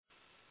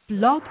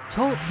Blog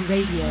Talk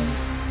Radio.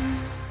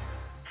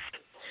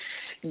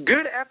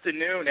 Good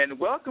afternoon and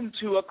welcome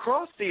to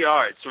Across the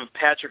Arts with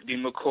Patrick D.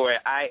 McCoy.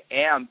 I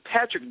am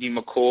Patrick D.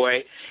 McCoy,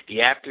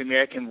 the African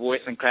American voice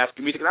in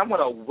classical music, and I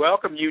want to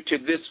welcome you to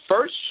this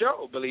first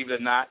show, believe it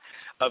or not,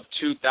 of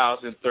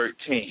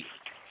 2013,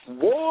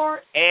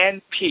 War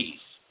and Peace.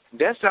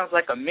 That sounds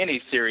like a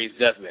mini-series,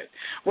 doesn't it?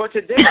 Well,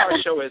 today our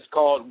show is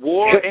called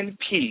War and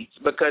Peace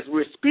because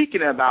we're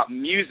speaking about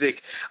music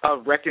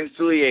of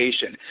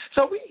reconciliation.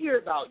 So we hear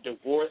about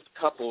divorced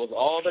couples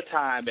all the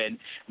time, and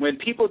when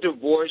people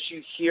divorce,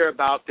 you hear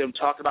about them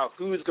talk about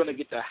who's going to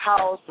get the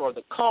house or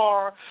the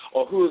car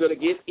or who's going to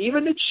get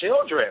even the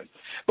children.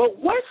 But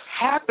what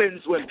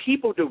happens when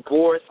people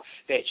divorce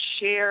that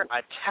share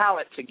a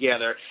talent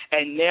together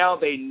and now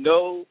they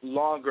no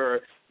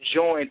longer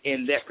join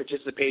in that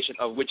participation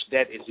of which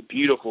that is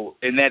beautiful,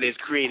 and that is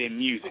creating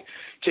music?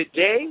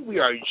 Today we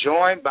are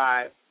joined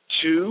by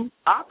two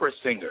opera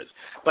singers,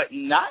 but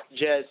not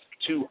just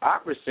two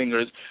opera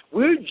singers.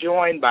 We're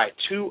joined by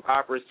two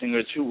opera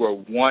singers who were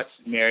once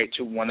married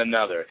to one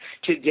another.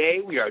 Today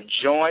we are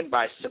joined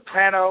by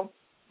soprano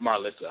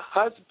Marlissa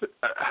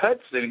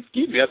Hudson.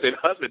 Excuse me, I said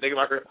husband. Think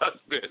about her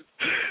husband.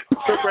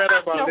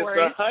 Soprano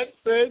Marlissa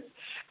Hudson,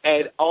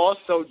 and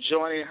also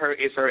joining her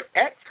is her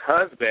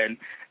ex-husband,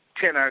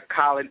 tenor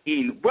Colin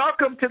Eaton.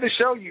 Welcome to the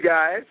show, you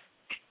guys.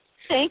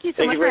 Thank you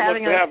so much for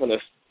having us. Thank you very much for having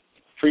us.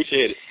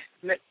 Appreciate it.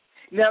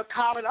 Now,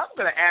 Colin, I'm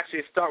going to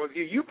actually start with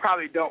you. You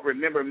probably don't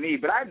remember me,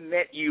 but I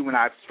met you when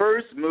I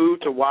first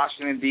moved to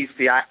Washington,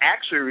 D.C. I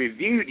actually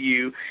reviewed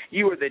you.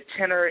 You were the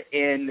tenor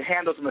in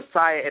Handel's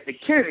Messiah at the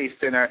Kennedy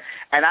Center,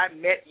 and I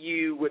met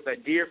you with a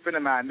dear friend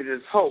of mine,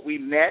 Mrs. Hope. We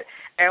met,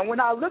 and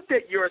when I looked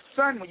at your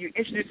son, when you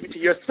introduced me to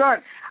your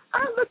son,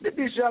 I looked at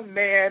this young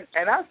man,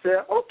 and I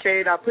said,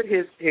 okay, and I put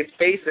his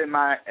face in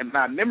my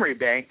memory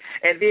bank,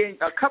 and then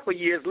a couple of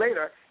years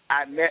later,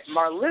 I met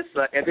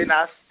Marlissa, and then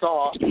I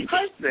saw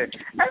Hudson.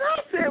 And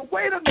I said,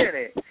 wait a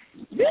minute.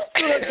 This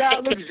little guy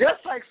looks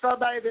just like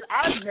somebody that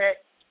I met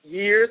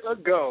years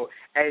ago.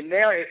 And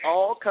now it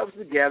all comes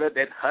together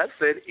that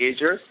Hudson is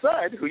your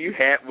son, who you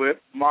had with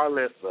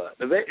Marlissa.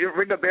 Does that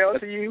ring a bell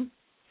to you?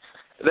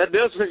 That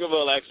does ring a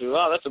bell, actually.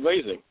 Wow, that's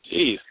amazing.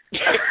 Jeez.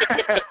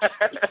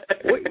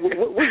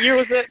 what year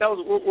was that?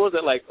 What was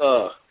that, like,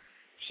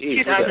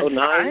 jeez, was that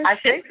 09? I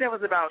think that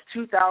was about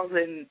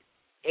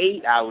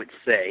 2008, I would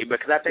say,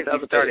 because I think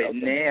we started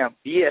NAMM.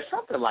 Yeah,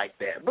 something like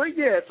that. But,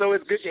 yeah, so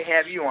it's good to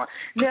have you on.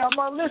 Now,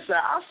 Marlissa,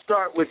 I'll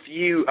start with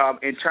you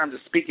in terms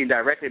of speaking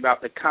directly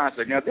about the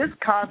concert. Now, this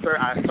concert,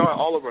 I saw it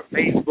all over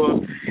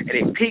Facebook, and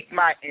it piqued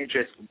my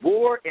interest,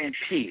 War and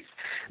Peace.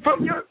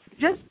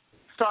 Just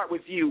start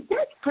with you.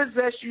 What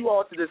possessed you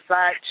all to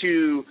decide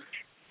to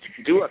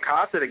do a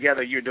concert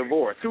together? You're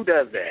divorced. Who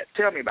does that?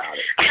 Tell me about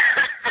it.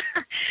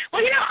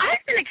 Well,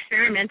 I've been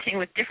experimenting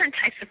with different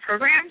types of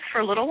programs for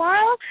a little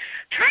while,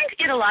 trying to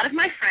get a lot of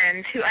my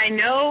friends who I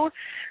know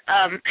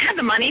have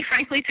the money,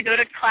 frankly, to go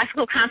to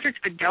classical concerts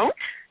but don't.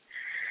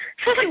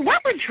 So I was like,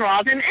 what would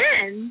draw them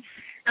in?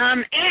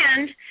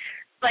 And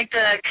like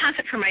the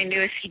concept for my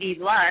newest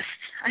CD, Lust,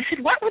 I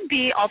said, what would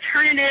be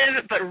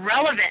alternative but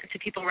relevant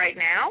to people right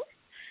now?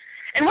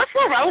 And what's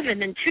more relevant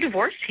than two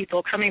divorced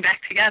people coming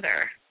back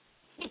together?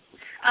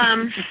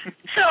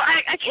 So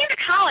I came to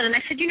Colin and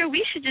I said,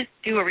 we should just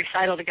do a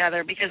recital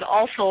together because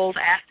All Souls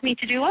asked me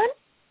to do one.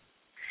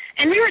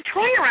 And we were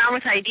toying around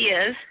with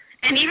ideas,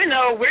 and even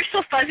though we're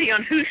still fuzzy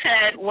on who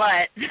said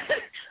what,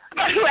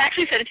 about who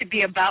actually said it should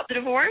be about the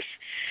divorce,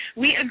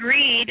 we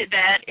agreed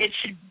that it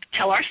should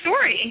tell our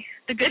story,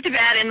 the good, the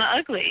bad, and the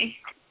ugly.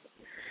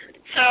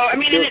 So, I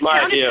mean, and it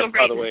sounded so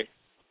great. By the way.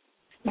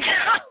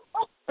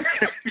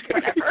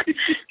 Whatever.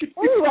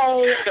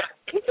 Anyway,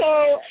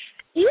 so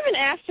even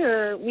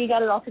after we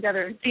got it all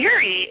together in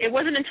theory, it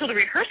wasn't until the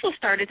rehearsal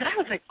started that I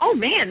was like, oh,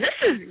 man, this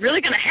is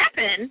really going to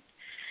happen.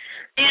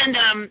 And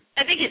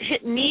I think it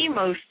hit me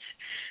most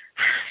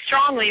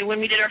strongly when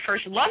we did our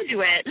first love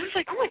duet. And I was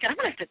like, oh, my God, I'm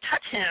going to have to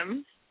touch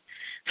him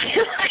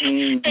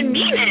and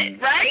mean it,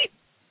 right?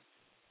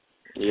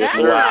 Yes,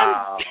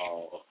 wow.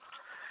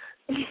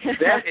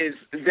 That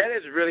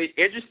is really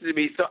interesting to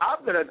me. So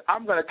I'm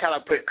gonna kind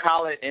of put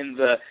Colin in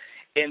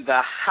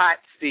the hot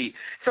seat.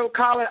 So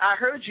Colin, I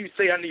heard you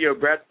say under your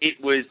breath it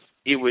was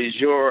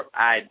your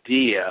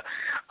idea.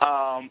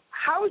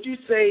 How would you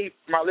say,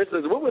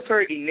 Marlissa, what was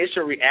her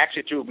initial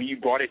reaction to it when you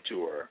brought it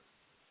to her?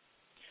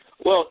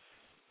 Well,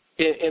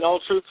 in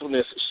all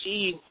truthfulness,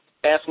 she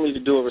asked me to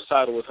do a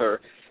recital with her,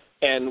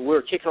 and we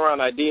were kicking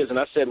around ideas, and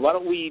I said, why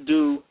don't we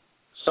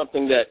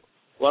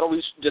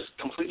just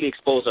completely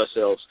expose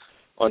ourselves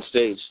on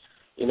stage,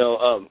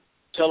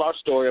 tell our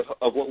story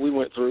of what we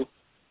went through,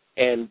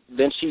 and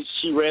then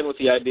she ran with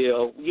the idea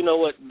of,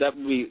 that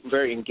would be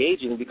very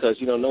engaging because,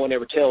 no one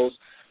ever tells,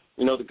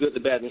 the good, the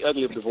bad, and the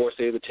ugly of divorce.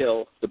 They would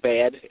tell the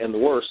bad and the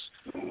worst,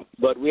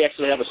 but we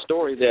actually have a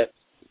story that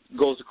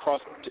goes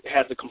across,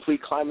 has a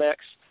complete climax,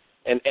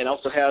 and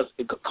also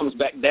it comes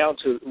back down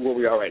to where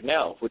we are right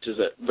now, which is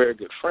a very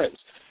good friends,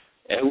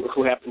 and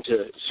who happen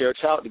to share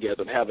a child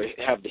together and have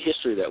the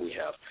history that we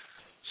have.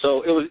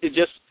 So it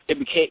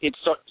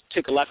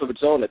took a life of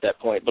its own at that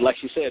point. But like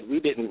she said, we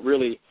didn't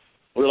really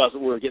realize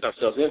what we were getting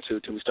ourselves into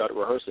until we started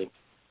rehearsing.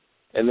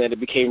 And then it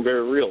became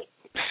very real,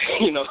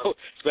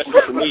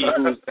 especially for me,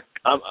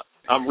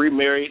 I'm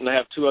remarried and I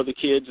have 2 other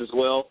kids as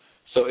well.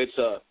 So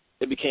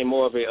it became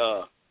more of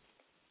a,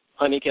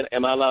 honey,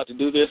 am I allowed to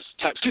do this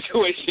type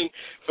situation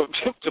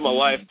to my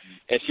wife?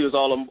 And she was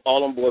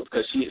all on board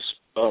because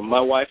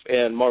my wife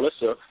and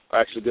Marlissa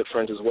are actually good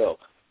friends as well.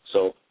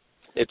 So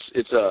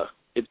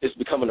it's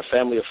becoming a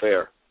family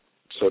affair,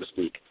 so to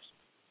speak.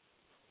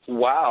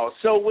 Wow.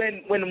 So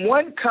when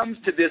one comes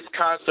to this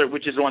concert,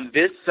 which is on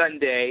this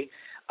Sunday,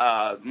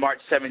 March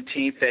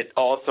 17th at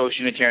All Souls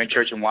Unitarian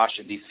Church in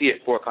Washington, D.C.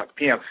 at 4 o'clock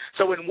p.m.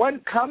 So when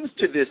one comes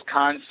to this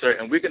concert,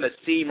 and we're going to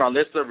see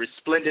Marlissa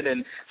resplendent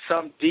in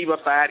some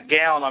diva-fied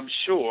gown, I'm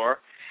sure,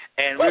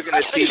 and we're going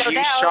to see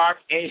you sharp,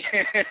 and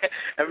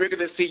we're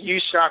going to see you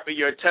sharp in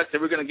your tux,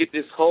 and we're going to get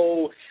this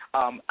whole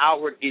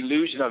outward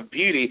illusion of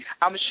beauty.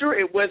 I'm sure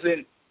it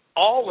wasn't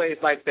always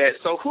like that.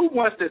 So who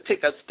wants to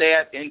take a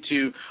stab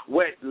into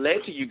what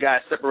led to you guys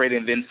separating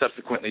and then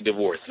subsequently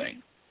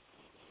divorcing?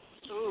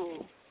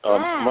 Ooh.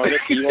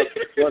 Marlissa, you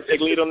want to take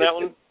lead on that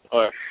one?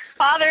 Or?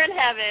 Father in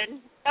heaven.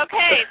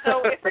 Okay,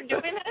 so if we're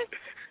doing this,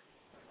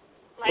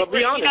 but be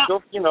honest, I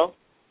will.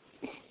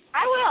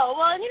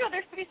 Well,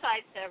 there's 3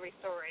 sides to every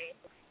story.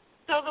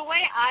 So the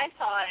way I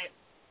saw it,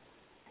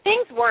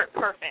 things weren't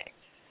perfect,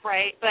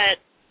 right?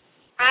 But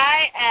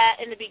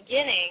I, in the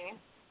beginning,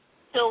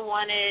 still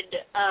wanted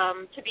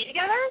to be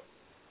together.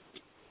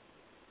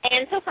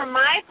 And so from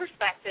my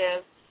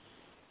perspective,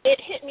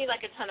 it hit me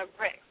like a ton of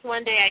bricks.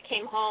 One day I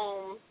came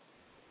home,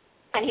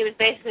 and he was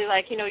basically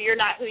like, you're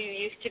not who you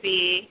used to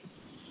be.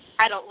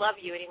 I don't love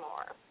you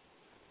anymore.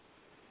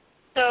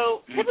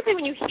 So typically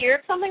when you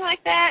hear something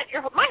like that,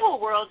 my whole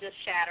world just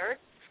shattered.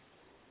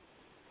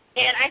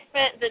 And I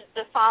spent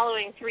the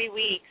following 3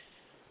 weeks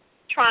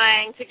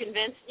trying to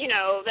convince,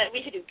 that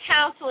we should do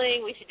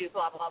counseling, we should do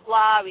blah, blah,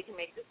 blah, we can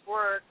make this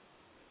work.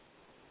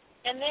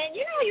 And then,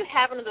 you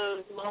have one of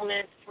those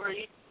moments where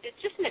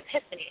it's just an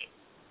epiphany.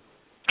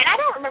 And I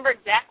don't remember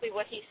exactly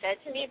what he said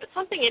to me, but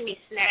something in me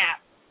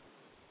snapped.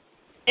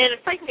 And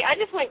frankly, I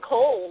just went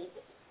cold,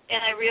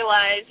 and I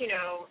realized,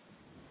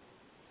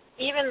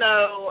 even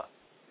though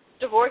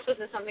divorce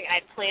wasn't something I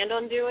planned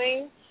on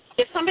doing,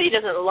 if somebody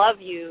doesn't love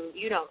you,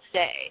 you don't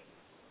stay,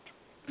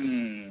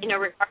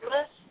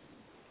 regardless.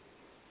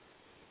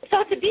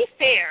 So to be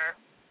fair,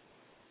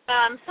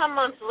 some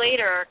months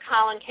later,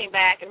 Colin came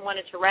back and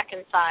wanted to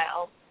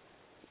reconcile.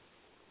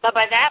 But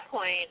by that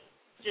point,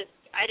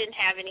 I didn't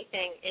have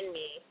anything in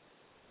me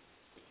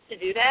to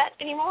do that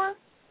anymore.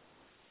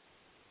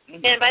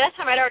 And by that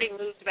time, I'd already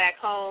moved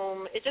back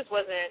home. It just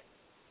wasn't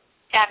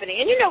happening.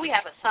 And we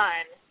have a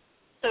son,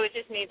 so it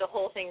just made the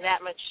whole thing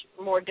that much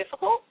more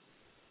difficult.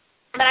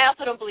 But I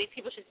also don't believe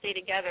people should stay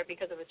together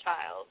because of a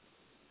child.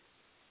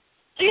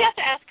 So you have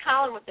to ask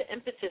Colin what the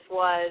impetus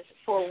was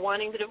for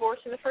wanting the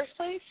divorce in the first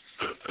place.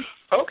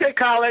 Okay,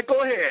 Colin,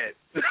 go ahead.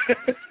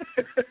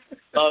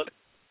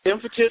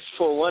 Impetus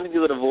for wanting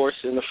the divorce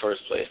in the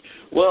first place.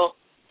 Well,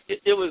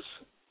 it was,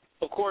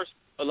 of course,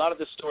 a lot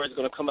of this story is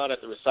going to come out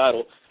at the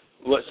recital.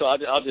 So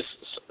I'll just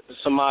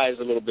surmise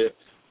a little bit.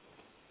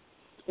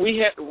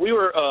 We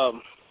were,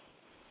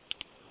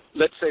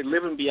 let's say,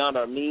 living beyond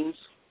our means.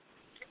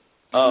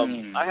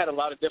 I had a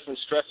lot of different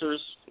stressors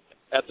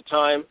at the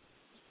time,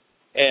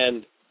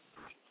 and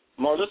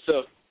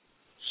Marlissa,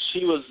 she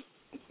was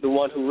the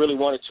one who really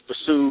wanted to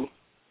pursue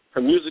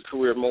her music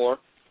career more,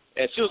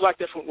 and she was like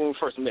that from when we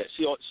first met.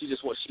 She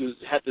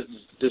had this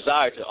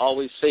desire to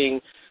always sing,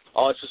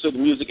 always pursue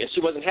the music, and she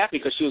wasn't happy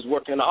because she was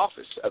working in the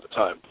office at the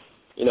time.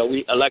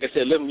 We, like I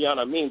said, living beyond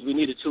our means, we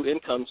needed 2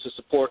 incomes to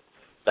support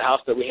the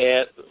house that we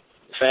had, the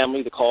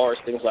family, the cars,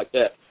 things like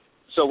that.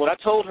 So when I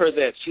told her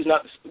that she's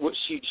not who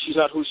she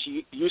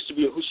used to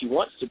be or who she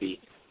wants to be,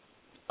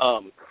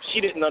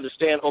 she didn't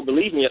understand or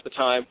believe me at the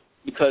time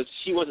because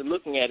she wasn't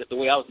looking at it the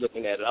way I was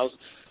looking at it. I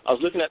was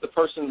looking at the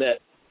person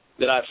that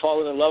I'd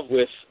fallen in love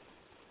with,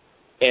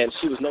 and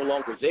she was no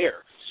longer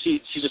there. She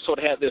just sort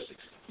of had this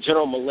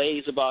general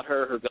malaise about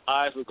her. Her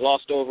eyes were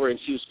glossed over, and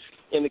she was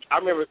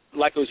I remember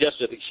like it was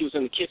yesterday. She was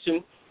in the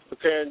kitchen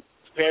preparing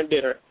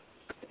dinner,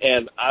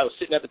 and I was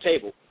sitting at the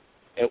table.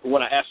 And when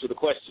I asked her the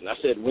question, I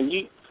said, "When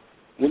you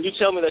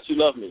tell me that you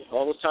love me,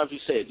 all those times you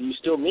say it, do you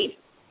still mean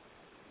it?"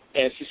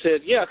 And she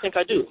said, "Yeah, I think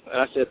I do."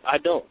 And I said, "I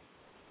don't,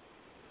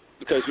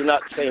 because you're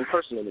not the same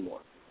person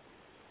anymore."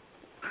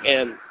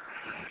 And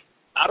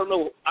I don't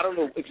know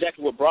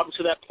exactly what brought me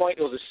to that point.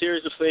 It was a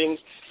series of things.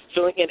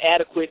 Feeling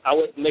inadequate, I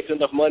wasn't making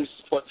enough money to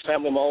support the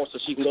family of my own so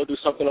she can go do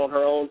something on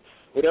her own,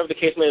 whatever the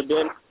case may have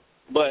been.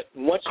 But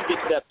once you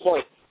get to that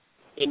point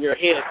in your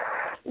head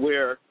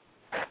where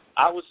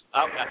at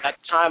the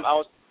time I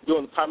was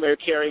doing the primary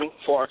caring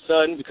for our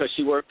son because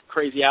she worked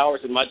crazy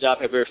hours and my job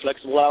had very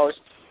flexible hours.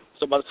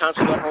 So by the time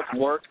she got home from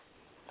work,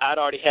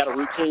 I'd already had a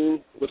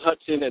routine with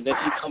Hudson, and then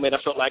she'd come in. I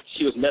felt like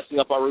she was messing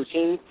up our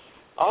routine.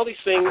 All these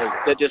things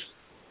that just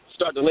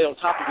started to lay on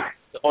top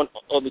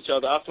of each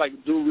other. I was like,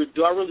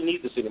 do I really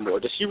need this anymore?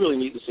 Does she really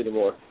need this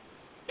anymore?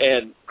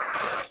 And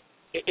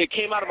it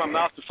came out of my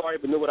mouth before I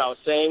even knew what I was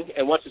saying,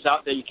 and once it's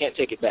out there, you can't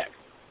take it back.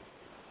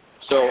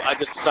 So I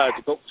just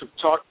decided to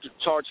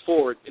charge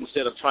forward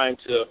instead of trying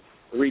to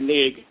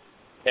renege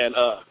and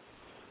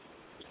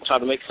try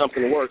to make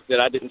something work that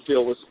I didn't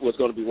feel was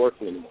going to be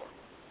working anymore.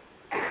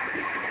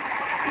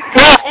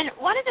 Well, and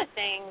one of the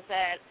things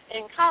that,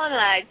 and Colin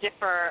and I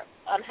differ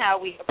on how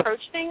we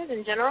approach things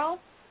in general.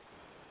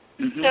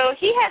 Mm-hmm. So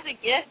he has a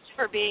gift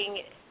for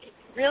being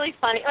really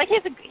funny. Like he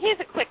has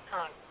a quick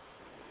tongue,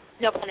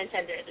 no pun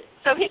intended.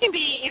 So he can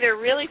be either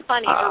really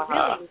funny or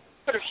really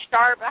sort of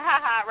sharp.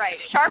 Right,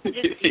 sharp and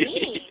just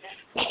mean.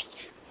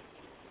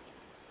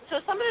 So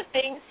some of the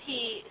things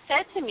he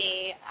said to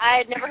me, I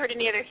had never heard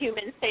any other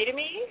human say to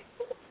me,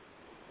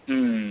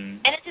 and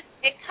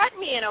it cut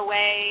me in a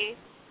way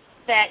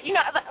that, you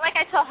know, like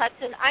I tell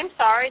Hudson, I'm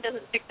sorry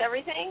doesn't fix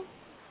everything.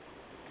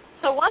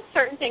 So once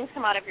certain things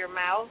come out of your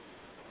mouth,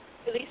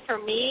 at least for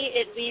me,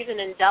 it leaves an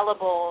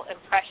indelible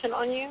impression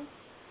on you.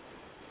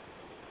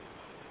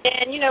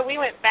 And, you know, we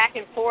went back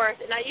and forth,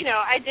 and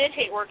I did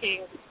hate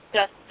working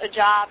just a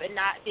job and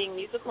not being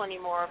musical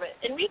anymore.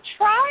 And we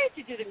tried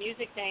to do the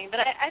music thing, but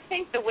I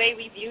think the way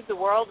we viewed the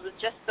world was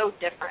just so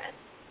different.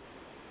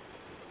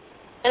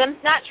 And I'm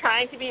not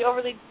trying to be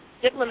overly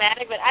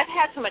diplomatic, but I've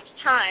had so much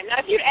time.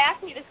 Now, if you'd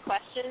asked me this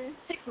question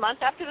 6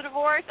 months after the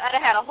divorce, I'd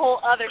have had a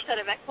whole other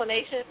set of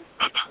explanations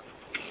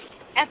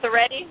at the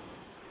ready.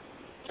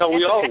 So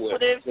we all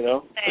would, you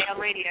know. On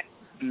radio.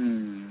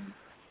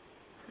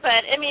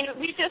 But, I mean,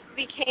 we just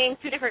became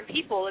two different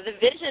people. The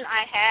vision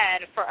I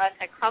had for us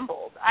had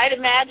crumbled. I'd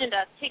imagined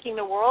us taking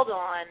the world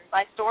on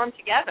by storm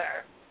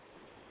together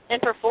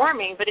and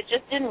performing, but it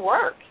just didn't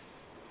work.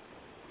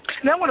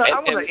 Now I want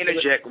to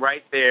interject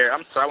right there.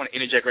 I'm sorry, I want to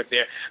interject right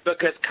there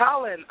because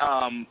Colin,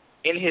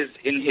 in his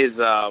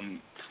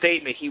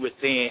statement, he was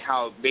saying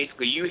how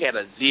basically you had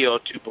a zeal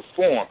to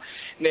perform.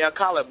 Now,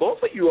 Colin, both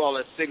of you all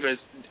are singers.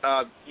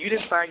 You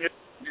didn't find yourself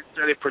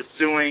started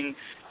pursuing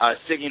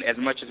singing as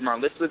much as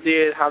Marlissa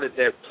did. How did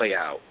that play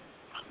out?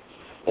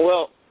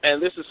 Well,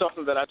 and this is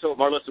something that I told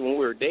Marlissa when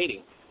we were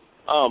dating.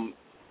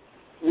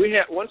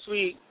 Once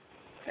we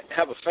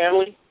have a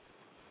family,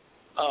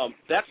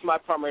 that's my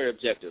primary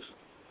objective.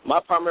 My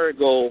primary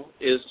goal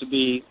is to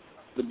be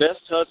the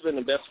best husband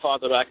and best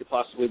father that I could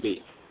possibly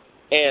be.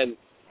 And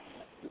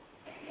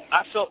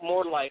I felt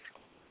more like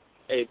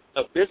a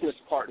business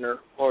partner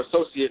or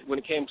associate when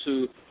it came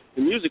to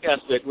the music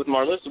aspect with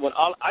Marlissa when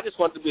I just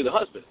wanted to be the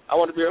husband. I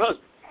wanted to be her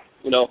husband,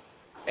 you know.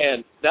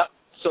 And that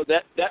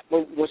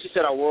when she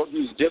said our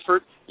worldviews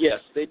differed,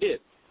 yes, they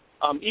did.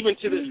 Even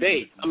to this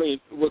day, I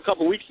mean, a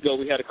couple of weeks ago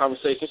we had a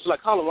conversation. She's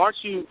like, Colin, why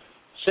aren't you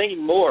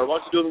singing more?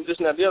 Why aren't you doing this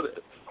and that and the other?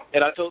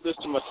 And I told this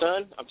to my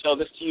son. I'm telling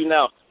this to you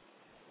now,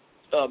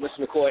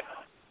 Mr. McCoy.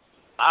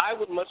 I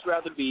would much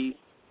rather be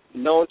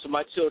known to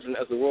my children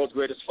as the world's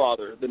greatest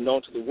father than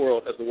known to the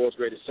world as the world's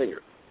greatest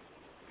singer.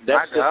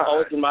 That's just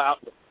always been my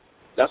outlook.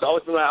 That's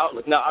always been my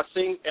outlook. Now, I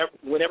sing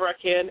whenever I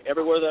can,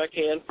 everywhere that I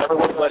can,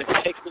 but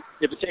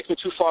if it takes me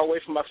too far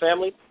away from my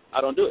family, I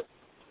don't do it.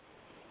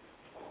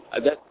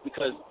 That's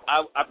because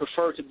I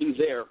prefer to be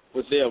there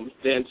with them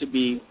than to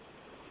be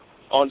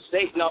on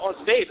stage. Now, on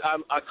stage,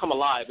 I come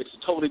alive. It's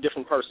a totally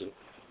different person,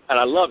 and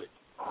I love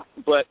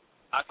it. But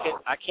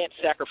I can't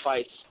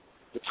sacrifice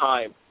the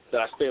time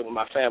that I spend with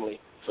my family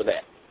for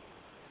that.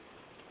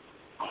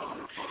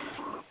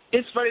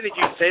 It's funny that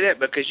you say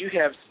that because you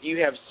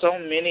have so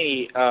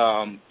many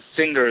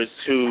singers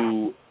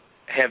who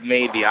have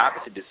made the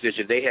opposite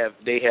decision.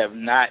 They have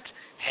not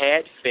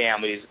had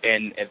families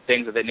and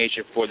things of that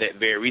nature for that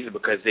very reason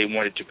because they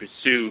wanted to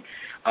pursue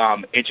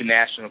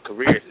international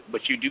careers.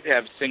 But you do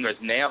have singers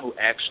now who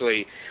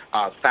actually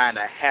find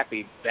a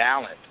happy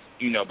balance,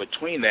 you know,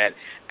 between that.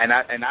 And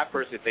I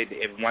personally think that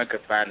if one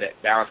could find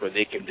that balance where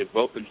they can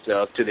devote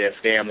themselves to their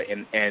family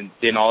and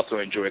then also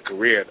enjoy a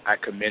career, I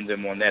commend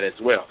them on that as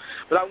well.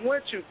 But I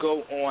wanted to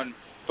go on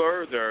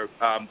further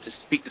to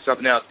speak to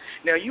something else.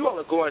 Now, you all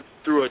are going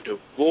through a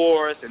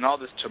divorce and all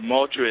this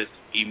tumultuous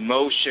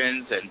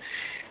emotions and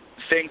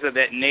things of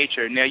that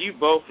nature. Now, you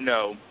both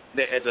know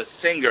that as a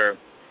singer,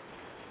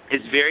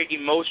 it's very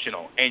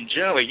emotional, and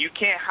generally you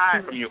can't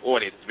hide from your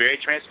audience. It's very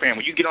transparent.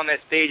 When you get on that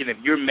stage and if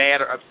you're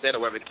mad or upset or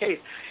whatever the case,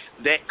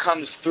 that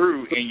comes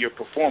through in your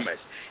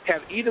performance.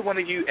 Have either one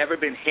of you ever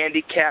been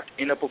handicapped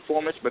in a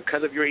performance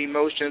because of your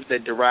emotions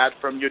that derived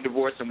from your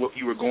divorce and what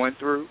you were going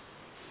through?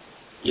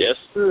 Yes.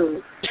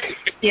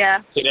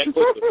 Yeah. Yes.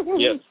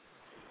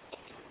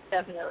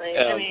 Definitely.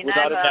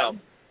 Without a doubt.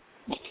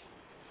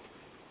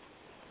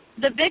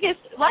 The biggest,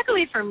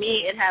 luckily for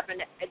me, it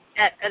happened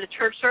at a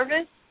church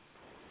service.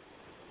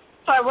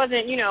 So I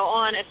wasn't,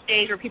 on a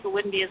stage where people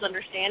wouldn't be as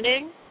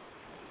understanding.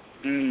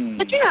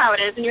 But you know how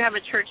it is when you have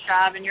a church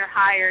job and you're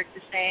hired to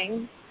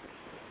sing.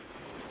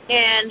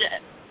 And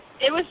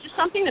it was just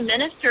something the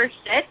minister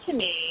said to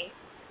me.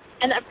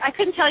 And I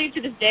couldn't tell you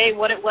to this day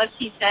what it was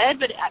he said,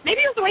 but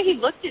maybe it was the way he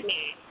looked at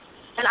me.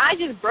 And I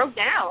just broke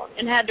down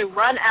and had to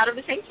run out of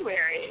the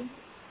sanctuary.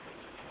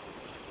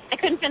 I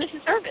couldn't finish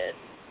the service.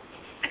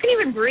 I couldn't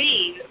even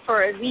breathe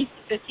for at least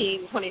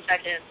 15, 20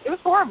 seconds. It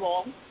was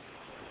horrible.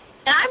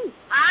 And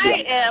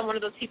I am one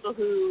of those people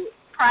who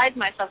prides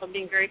myself on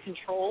being very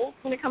controlled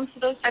when it comes to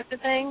those types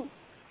of things.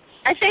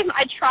 I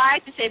try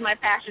to save my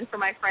passion for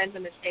my friends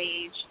on the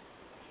stage,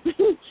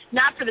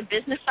 not for the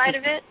business side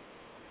of it.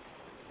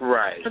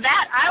 Right. So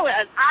that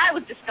I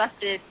was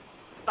disgusted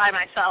by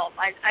myself.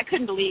 I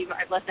couldn't believe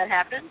I'd let that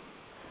happen.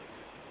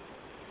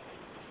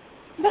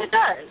 But it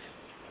does.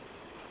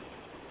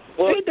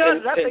 Well, it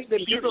does. I think that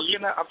people,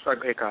 I'm sorry.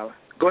 Go ahead, Colin.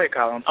 Go ahead,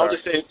 Colin. I'm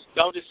sorry.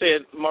 I was just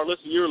saying,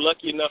 Marlissa, you're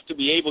lucky enough to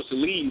be able to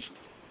leave.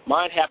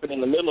 Mine happened in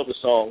the middle of a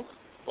song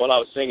while I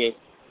was singing,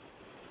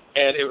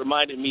 and it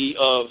reminded me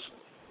of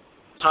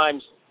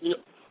times.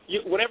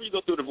 Whenever you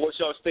go through the voice,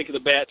 you always think of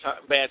the bad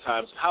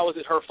times. How is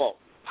it her fault?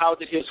 How is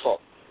it his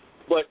fault?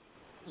 But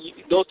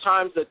those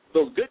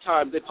good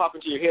times, they pop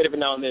into your head every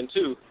now and then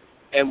too.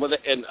 And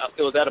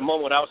it was at a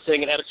moment when I was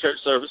singing at a church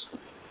service,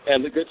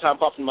 and the good time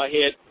popped in my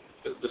head.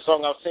 The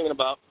song I was singing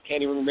about,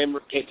 can't even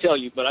remember, can't tell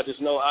you, but I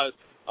just know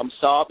I'm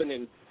sobbing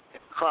and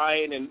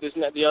crying and this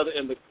and that and the other.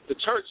 And the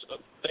church,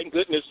 thank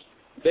goodness,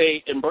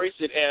 they embrace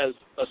it as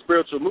a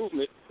spiritual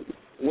movement,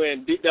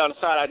 when deep down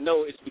inside I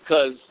know it's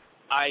because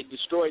I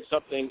destroyed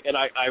something and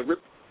I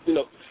ripped,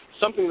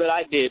 something that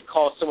I did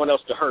caused someone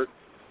else to hurt.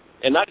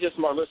 And not just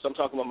Marlissa, I'm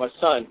talking about my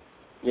son.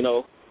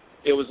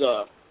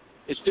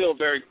 It's still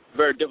very,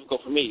 very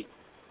difficult for me.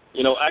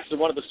 Actually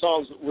one of the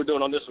songs we're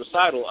doing on this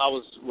recital, I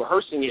was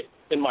rehearsing it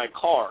in my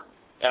car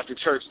after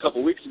church a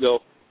couple of weeks ago,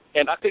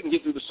 and I couldn't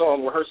get through the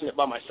song rehearsing it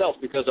by myself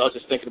because I was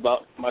just thinking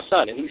about my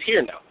son, and he's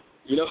here now,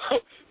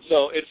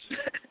 So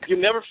you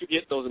never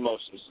forget those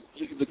emotions.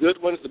 The good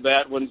ones, the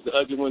bad ones, the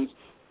ugly ones,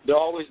 they're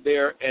always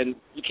there, and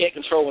you can't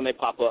control when they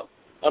pop up.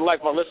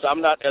 Unlike Marlissa,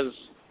 I'm not as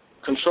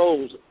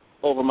controlled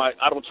over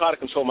I don't try to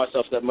control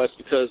myself that much,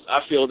 because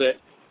I feel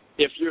that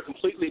if you're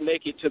completely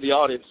naked to the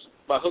audience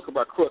by hook or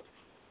by crook,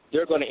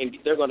 they're going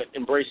to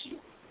embrace you.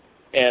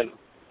 And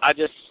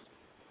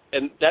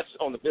that's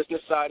on the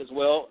business side as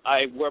well.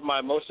 I wear my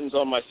emotions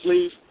on my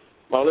sleeve.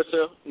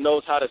 Marlissa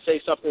knows how to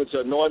say something to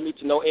annoy me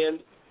to no end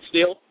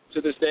still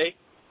to this day.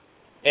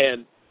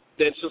 And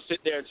then she'll sit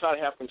there and try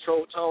to have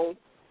controlled tone.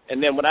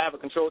 And then when I have a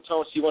controlled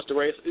tone, she wants to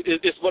raise.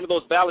 It's one of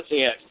those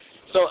balancing acts.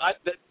 So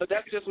but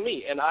that's just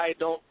me. And I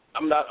don't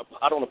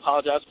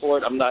apologize for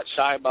it. I'm not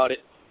shy about it.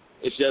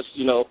 It's just,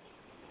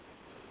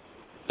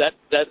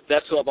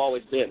 that's who I've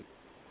always been.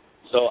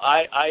 So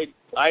I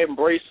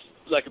embrace,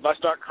 like, if I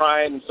start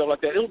crying and stuff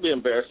like that, it'll be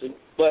embarrassing,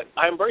 but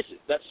I embrace it.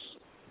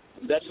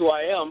 That's who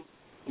I am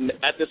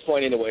at this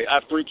point anyway. I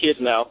have 3 kids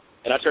now,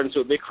 and I turned into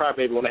a big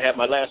crybaby when I had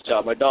my last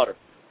child, my daughter.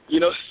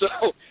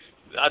 So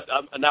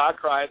now I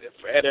cry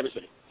at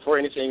everything, for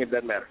anything, it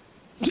doesn't matter.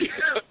 And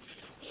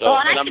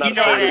I'm not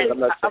sorry. I'm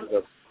not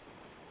sorry.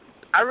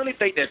 I really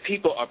think that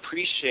people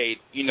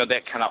appreciate,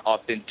 that kind of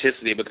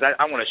authenticity, because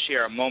I want to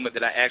share a moment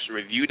that I actually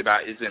reviewed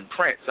about. It's in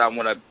print, so I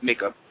want to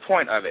make a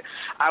point of it.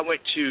 I went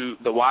to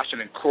the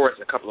Washington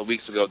Chorus a couple of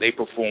weeks ago. They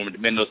performed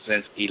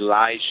Mendelssohn's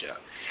Elijah.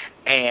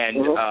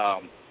 And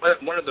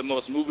one of the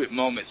most moving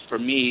moments for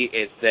me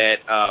is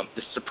that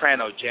the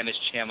soprano, Janice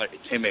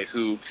Chandler-Iteme,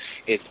 who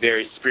is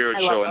very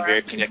spiritual and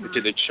very connected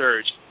to the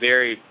church,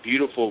 very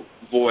beautiful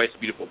voice,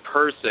 beautiful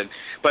person.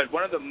 But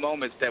one of the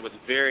moments that was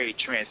very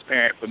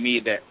transparent for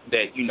me that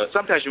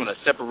sometimes you want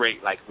to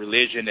separate, like,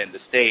 religion and the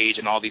stage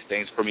and all these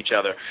things from each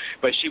other.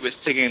 But she was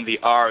singing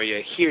the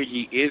aria, Hear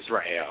Ye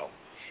Israel.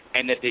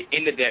 And at the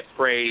end of that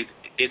phrase,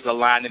 is a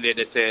line in there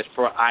that says,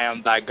 For I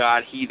am thy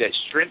God, he that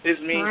strengthens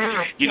me.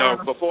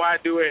 Before I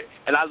do it,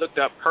 and I looked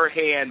up, her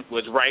hand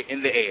was right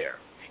in the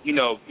air.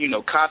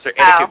 Concert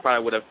etiquette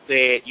probably would have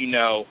said,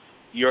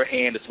 your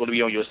hand is supposed to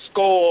be on your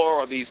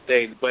score or these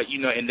things. But,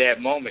 in that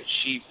moment,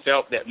 she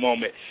felt that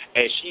moment,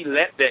 and she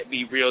let that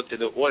be real to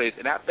the audience.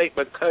 And I think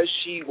because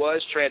she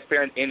was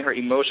transparent in her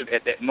emotion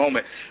at that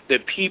moment, the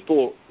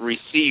people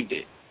received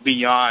it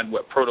beyond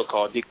what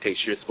protocol dictates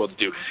you're supposed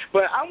to do.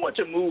 But I want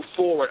to move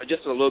forward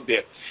just a little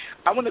bit.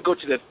 I want to go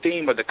to the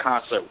theme of the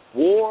concert,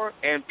 war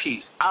and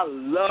peace. I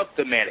love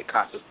thematic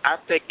concerts. I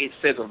think it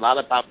says a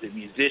lot about the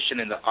musician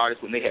and the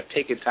artist when they have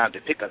taken time to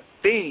pick a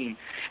theme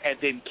and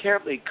then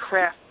carefully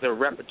craft the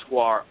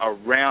repertoire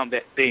around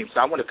that theme.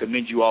 So I want to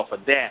commend you all for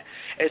that.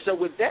 And so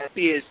with that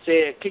being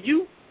said, can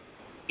you,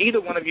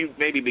 either one of you,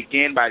 maybe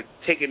begin by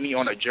taking me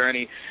on a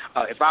journey?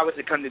 If I was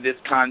to come to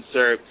this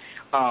concert,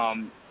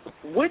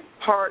 what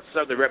parts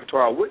of the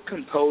repertoire, what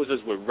composers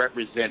would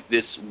represent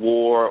this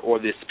war or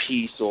this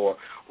peace or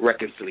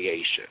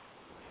reconciliation?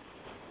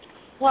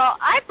 Well,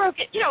 I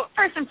broke it.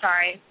 First, I'm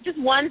sorry. Just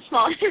one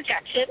small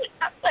interjection.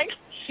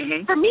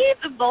 For me,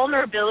 the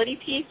vulnerability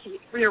piece,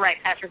 you're right,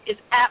 Patrick, is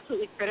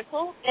absolutely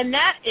critical. And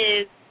that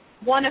is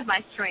one of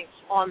my strengths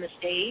on the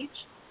stage.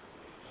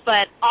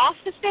 But off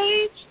the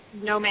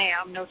stage, no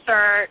ma'am, no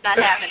sir, not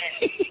having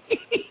it.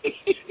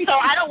 So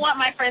I don't want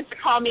my friends to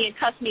call me and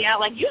cuss me out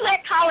like, you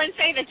let Colin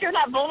say that you're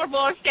not vulnerable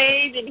on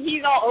stage and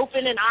he's all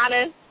open and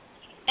honest.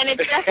 And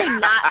it's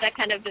definitely not that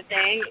kind of the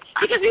thing,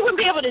 because we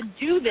wouldn't be able to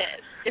do this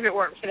if it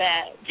weren't for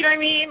that. Do you know what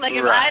I mean? Like,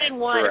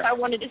 if I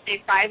wanted to stay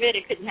private,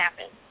 it couldn't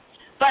happen.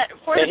 But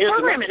for the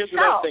program itself. Here's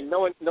another thing.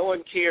 No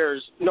one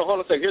cares. No,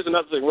 hold on a second. Here's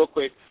another thing real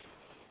quick.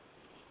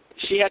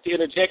 she had to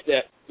interject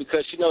that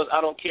because she knows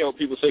I don't care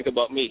what people think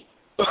about me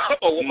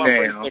or what my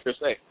friends think or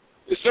say.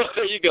 So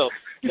there you go.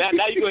 Now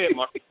you go ahead,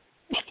 Mark.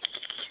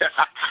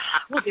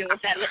 We'll deal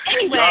with that.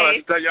 Anyway.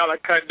 Y'all are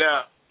cutting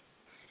down.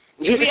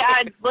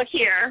 Look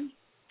here.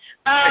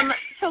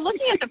 So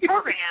looking at the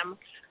program,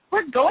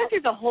 we're going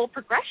through the whole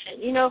progression,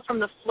 from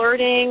the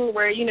flirting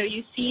where, you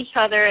see each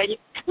other. And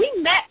we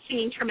met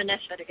singing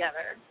Tremonessa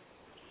together.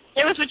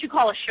 It was what you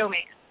call a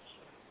showman.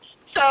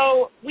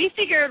 So we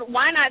figured,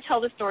 why not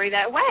tell the story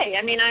that way?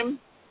 I mean, I'm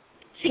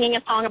singing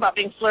a song about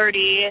being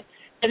flirty,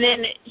 and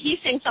then he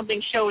sings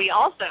something showy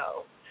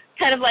also.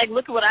 Kind of like,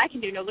 look at what I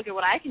can do. No, look at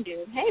what I can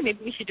do. Hey, maybe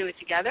we should do it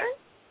together.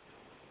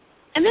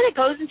 And then it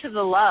goes into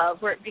the love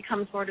where it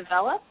becomes more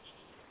developed.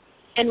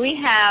 And we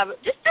have,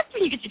 that's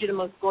when you get to do the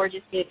most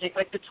gorgeous music,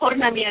 like the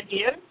Torna Mia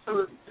Dio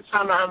from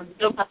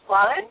Don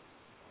Pasquale,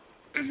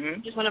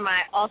 which is one of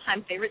my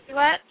all-time favorite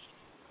duets.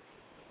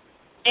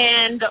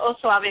 And the O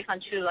Soave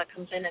Fanciulla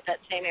comes in at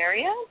that same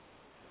area.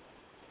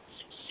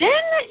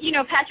 Then,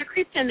 Patrick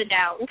creeps in the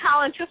doubt. And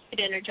Colin, feel free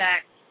to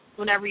interject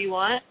whenever you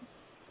want.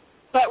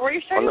 But where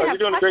you're starting to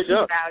have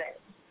questions about it.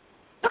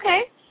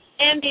 Okay.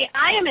 And the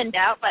I Am in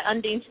Doubt by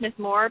Undine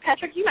Smith-Moore.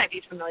 Patrick, you might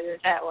be familiar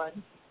with that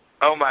one.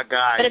 Oh, my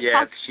God,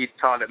 yes. She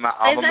taught at my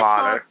alma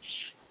mater.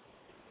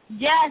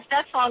 Yes,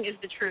 that song is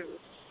the truth.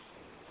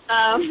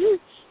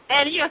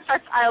 And, it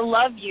starts, I'll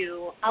love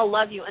you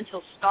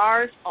until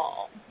stars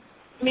fall.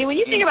 I mean, when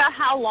you think about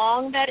how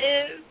long that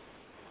is,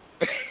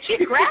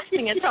 she's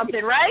grasping at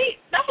something,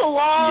 right? That's a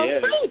long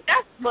thing.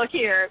 Look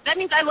here. That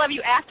means I love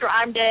you after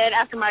I'm dead,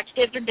 after my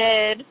kids are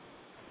dead.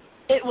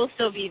 It will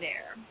still be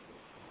there.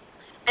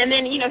 And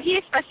then, he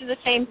expresses the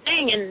same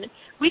thing, and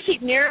we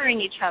keep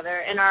mirroring each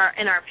other in our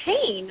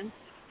pain,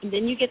 and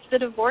then you get to the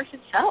divorce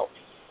itself,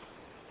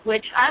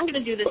 which I'm going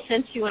to do the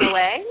Since You Went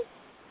Away.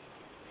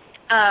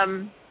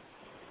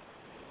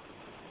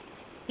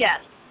 Yes.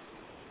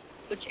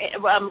 Which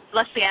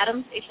Leslie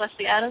Adams,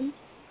 Leslie Adams,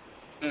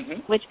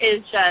 which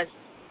is just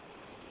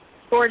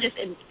gorgeous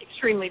and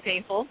extremely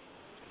painful.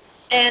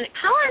 And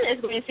Colin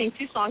is going to sing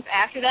 2 songs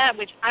after that,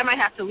 which I might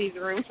have to leave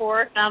the room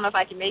for. I don't know if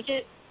I can make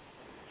it.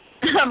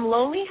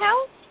 Lonely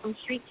House from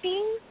Street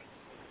Scenes,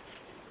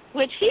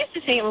 which he used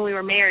to sing it when we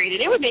were married, and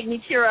it would make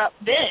me tear up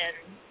then,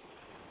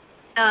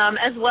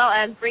 as well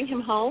as Bring Him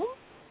Home.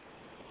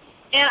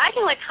 And I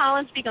can let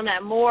Colin speak on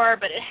that more,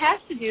 but it has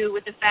to do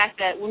with the fact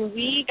that when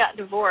we got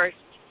divorced,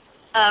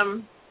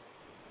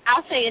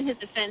 I'll say in his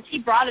defense, he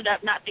brought it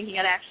up not thinking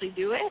I'd actually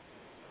do it,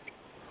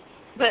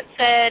 but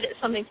said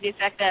something to the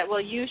effect that,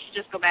 well, you should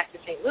just go back to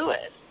St.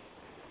 Louis,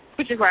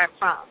 which is where I'm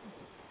from.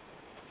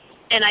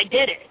 And I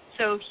did it.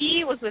 So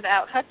he was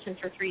without Hudson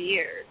for 3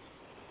 years.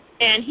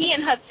 And he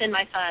and Hudson,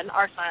 my son,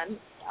 our son,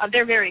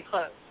 they're very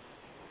close.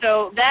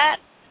 So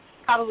that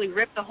probably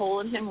ripped a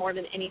hole in him more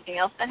than anything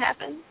else that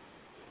happened.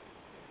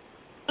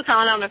 So,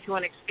 Colin, I don't know if you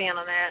want to expand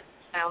on that,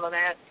 sound on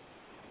that.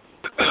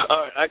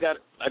 All right,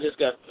 I just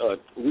got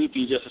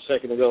weepy just a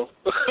second ago.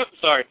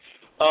 Sorry.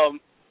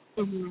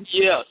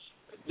 Yes.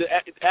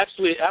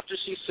 Actually, after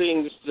she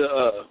sings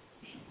the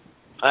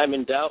I'm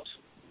in Doubt,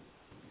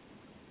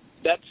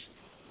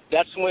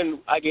 that's when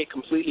I get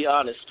completely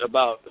honest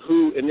about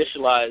who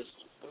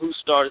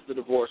started the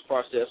divorce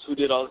process, who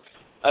did all.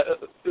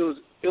 It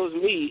was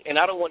me, and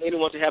I don't want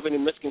anyone to have any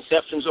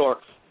misconceptions or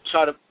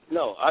try to.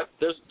 No,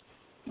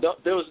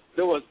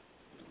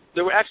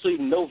 there were actually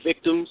no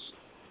victims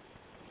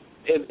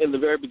in the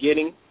very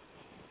beginning.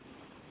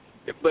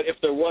 But if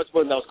there was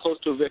one that was close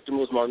to a victim, it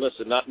was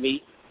Marlissa, not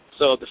me.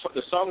 So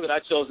the song that I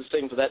chose to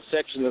sing for that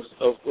section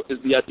is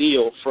the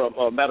Ideal from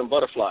Madame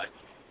Butterfly.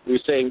 We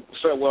were saying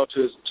farewell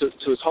to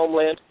his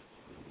homeland.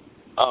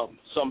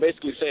 So I'm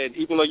basically saying,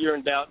 even though you're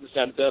in doubt, this,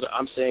 that, and the other,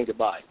 I'm saying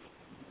goodbye.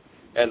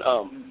 And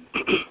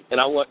and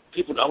I want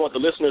the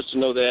listeners to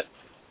know that,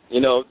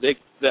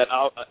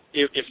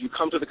 if you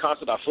come to the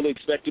concert, I fully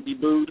expect to be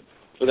booed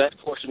for that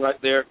portion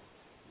right there.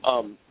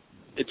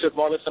 It took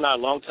Marlissa and I a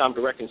long time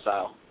to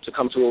reconcile to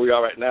come to where we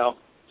are right now.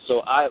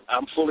 So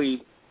I'm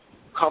fully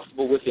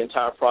comfortable with the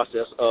entire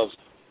process of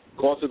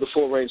going through the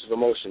full range of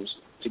emotions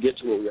to get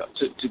to where we are,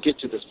 to get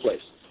to this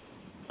place.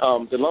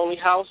 The Lonely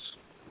House,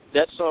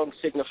 that song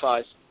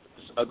signifies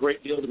a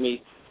great deal to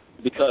me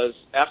because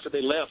after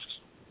they left,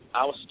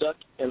 I was stuck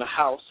in a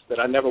house that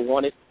I never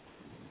wanted,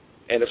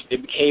 and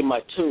it became my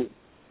tomb.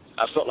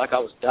 I felt like I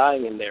was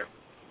dying in there.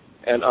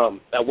 And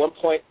at one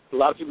point, a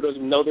lot of people don't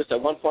even know this,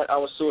 at one point I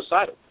was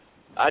suicidal.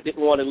 I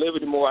didn't want to live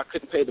anymore. I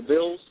couldn't pay the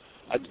bills.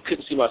 I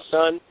couldn't see my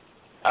son.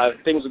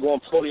 Things were going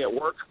poorly at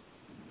work.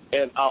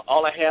 And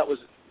all I had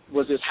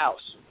was this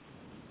house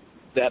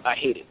that I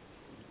hated.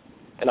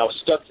 And I was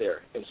stuck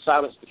there, and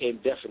silence became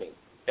deafening.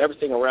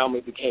 Everything around me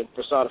became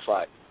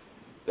personified.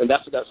 And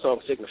that's what that song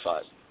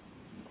signifies.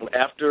 And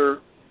after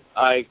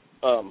I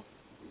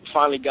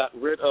finally got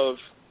rid of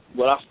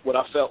what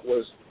I felt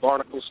was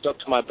barnacles stuck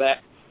to my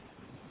back,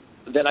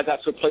 then I got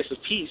to a place of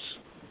peace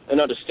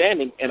and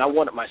understanding, and I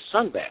wanted my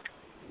son back.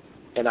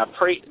 And I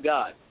prayed to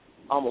God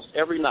almost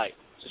every night,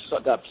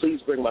 just God, please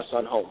bring my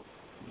son home.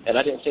 And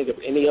I didn't think of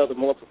any other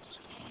more.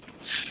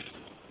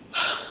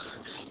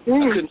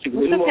 I couldn't think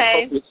of any more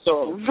appropriate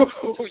song.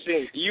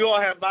 You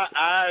all have my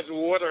eyes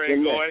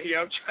watering going here.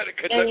 I'm trying to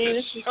conduct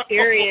this show. is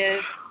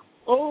serious.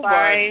 Oh,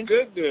 Sorry. my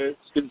goodness.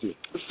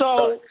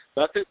 So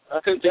I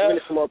couldn't think of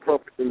anything more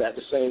appropriate than that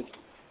to sing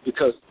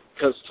because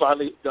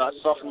finally God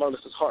softened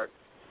Marlissa's heart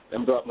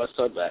and brought my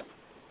son back.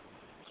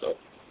 So.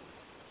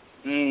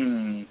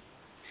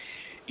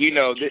 You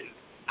know,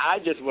 I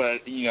just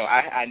want to,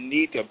 I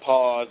need to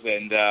pause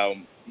and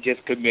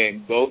just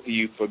commend both of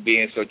you for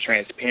being so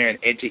transparent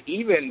and to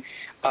even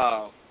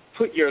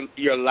put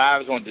your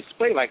lives on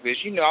display like this.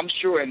 You know, I'm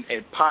sure in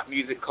pop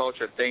music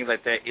culture, things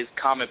like that, it's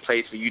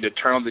commonplace for you to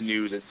turn on the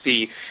news and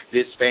see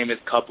this famous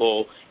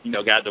couple,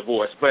 got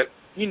divorced. But,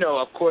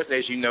 of course,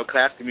 as you know,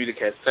 classical music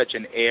has such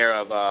an air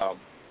of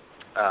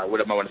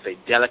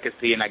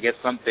delicacy, and I guess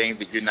some things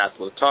that you're not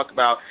supposed to talk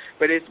about.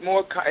 But it's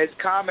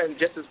common,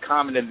 just as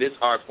common in this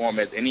art form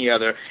as any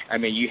other. I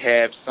mean, you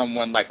have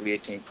someone like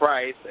Eaton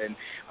Price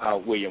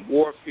and William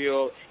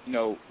Warfield.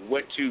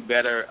 What two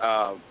better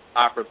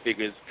opera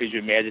figures could you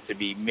imagine to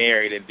be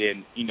married and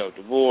then,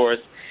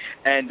 divorced?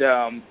 And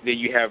then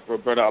you have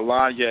Roberta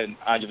Alanya and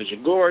Angela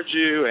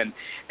Gheorghiu and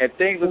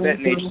things of that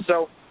nature.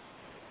 So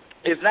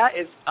it's not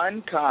as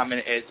uncommon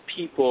as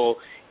people,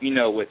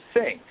 would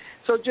think.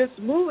 So just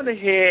moving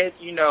ahead,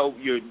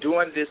 you're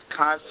doing this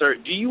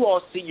concert. Do you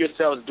all see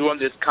yourselves doing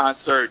this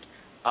concert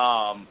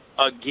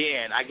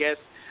again? I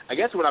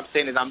guess what I'm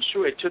saying is I'm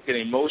sure it took an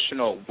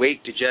emotional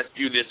weight to just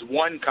do this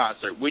one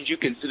concert. Would you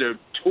consider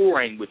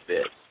touring with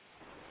this?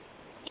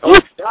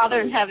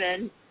 Father in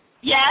heaven.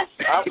 Yes.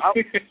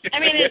 I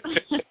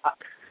mean,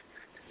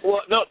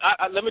 well, no,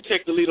 let me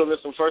take the lead on this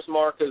one first,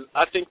 Mark, because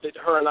I think that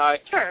her and I,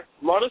 sure.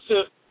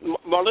 Marlissa,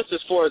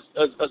 as far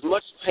as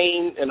much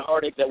pain and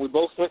heartache that we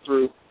both went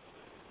through,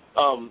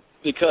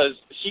 because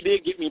she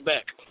did get me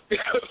back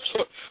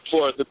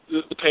for the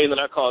pain that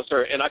I caused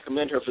her, and I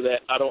commend her for that.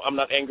 I'm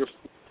not angry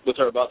with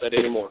her about that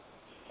anymore.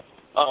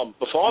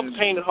 But for all the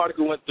pain and heartache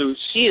we went through,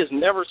 she has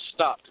never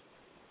stopped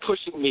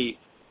pushing me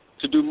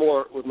to do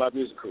more with my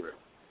music career.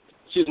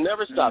 She's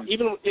never stopped,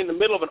 even in the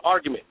middle of an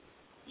argument.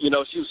 She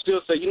would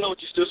still say, you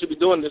still should be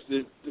doing this.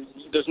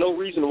 There's no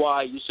reason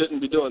why you shouldn't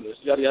be doing this,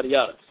 yada, yada,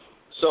 yada.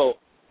 So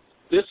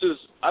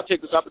I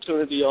take this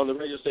opportunity on the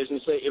radio station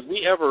to say, if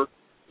we ever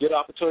get an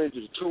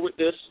opportunity to tour with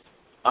this,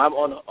 I'm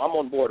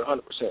on board 100%.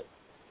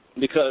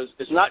 Because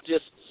it's not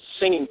just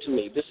singing to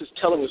me. This is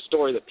telling a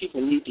story that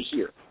people need to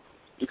hear.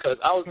 Because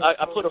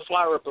I put a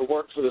flyer up at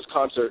work for this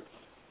concert,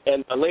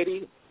 and a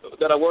lady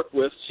that I worked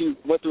with, she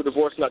went through a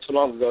divorce not too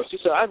long ago. She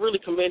said, I really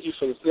commend you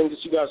for the things that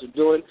you guys are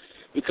doing,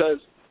 because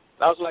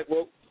I was like,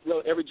 well,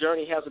 every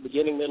journey has a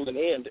beginning, middle, and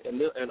end,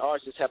 and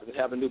ours just happens to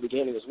have a new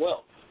beginning as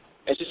well.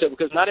 And she said,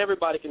 because not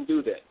everybody can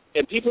do that.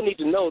 And people need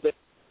to know that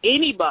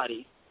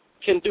anybody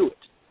can do it.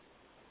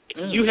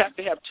 You have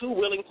to have two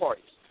willing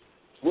parties,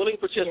 willing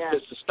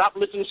participants to stop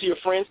listening to your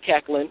friends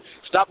cackling,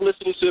 stop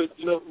listening to,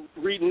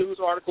 reading news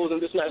articles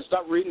and this and that,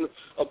 stop reading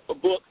a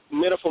book,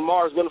 Men Are From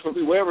Mars, Women Are From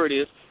Venus, wherever it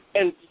is,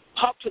 and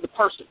talk to the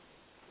person.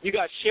 You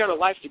guys shared a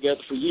life together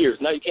for years.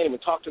 Now you can't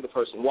even talk to the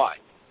person. Why?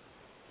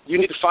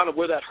 You need to find out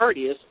where that hurt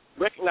is,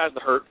 recognize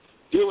the hurt,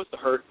 deal with the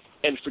hurt,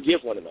 and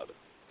forgive one another.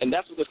 And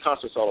that's what this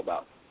concert's all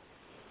about.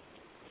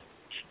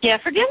 Yeah,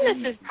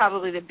 forgiveness is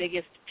probably the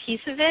biggest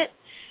piece of it.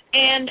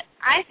 And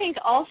I think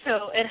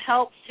also it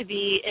helps to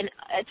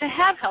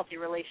have healthy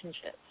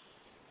relationships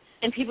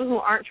and people who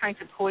aren't trying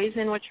to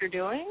poison what you're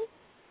doing.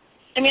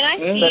 I mean,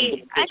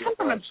 I come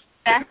from a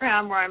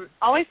background where I'm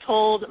always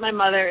told, my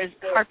mother is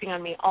harping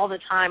on me all the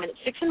time, and it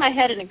sticks in my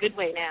head in a good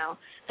way now,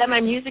 that my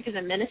music is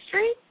a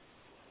ministry.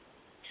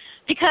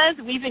 Because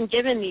we've been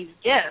given these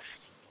gifts,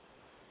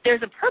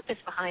 there's a purpose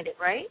behind it,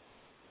 right?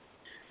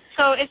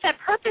 So if that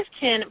purpose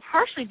can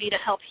partially be to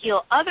help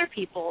heal other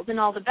people, then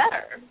all the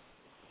better.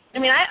 I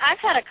mean, I've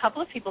had a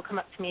couple of people come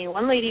up to me.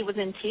 One lady was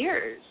in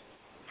tears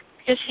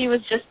because she was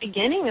just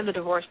beginning of the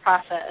divorce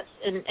process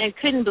and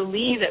couldn't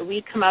believe that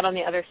we'd come out on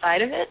the other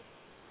side of it.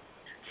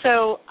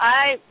 So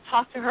I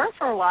talked to her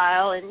for a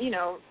while, and,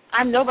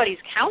 I'm nobody's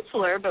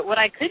counselor, but what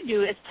I could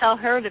do is tell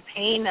her the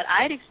pain that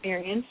I'd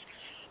experienced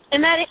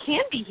and that it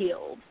can be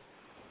healed.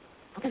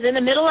 Because in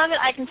the middle of it,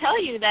 I can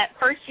tell you that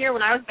first year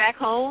when I was back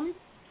home,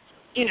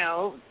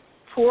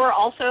 poor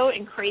also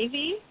and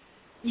crazy,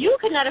 you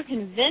could not have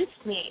convinced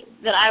me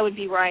that I would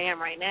be where I am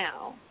right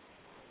now.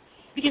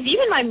 Because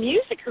even my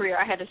music career,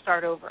 I had to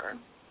start over.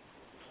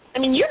 I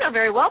mean, you know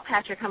very well,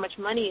 Patrick, how much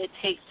money it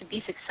takes to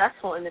be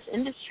successful in this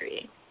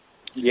industry.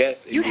 Yes,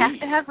 indeed. You have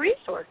to have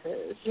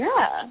resources,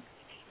 yeah.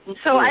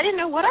 So I didn't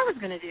know what I was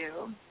going to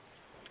do.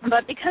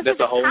 But because That's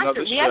of this a whole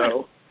concert, other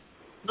show.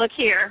 Look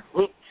here.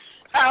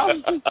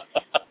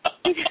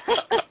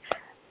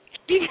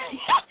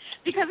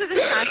 Because of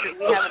this concert,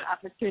 we have an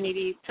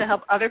opportunity to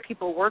help other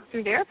people work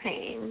through their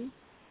pain.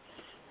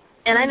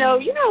 And I know,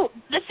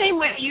 the same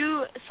way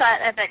you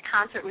sat at that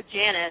concert with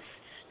Janice,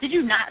 did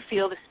you not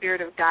feel the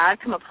Spirit of God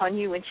come upon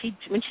you when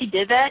she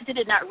did that? Did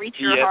it not reach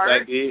your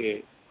heart?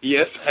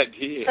 Yes, I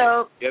did.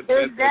 So, yes,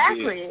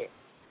 exactly.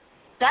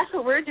 That's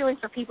what we're doing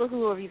for people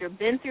who have either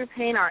been through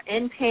pain or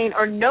in pain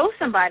or know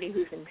somebody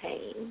who's in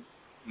pain.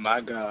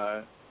 My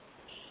God.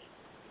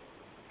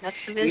 That's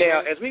the vision.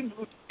 Now, as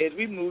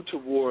we move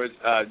towards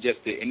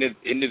just the end of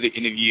the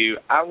interview,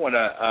 I want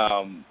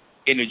to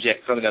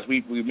interject something else.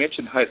 We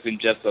mentioned Hudson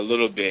just a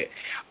little bit.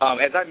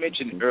 As I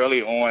mentioned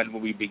early on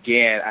when we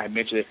began, I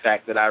mentioned the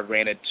fact that I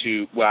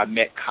I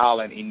met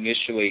Colin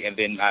initially, and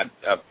then I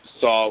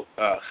saw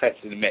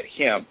Hudson and met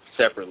him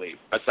separately,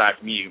 aside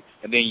from you.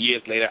 And then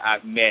years later,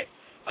 I've met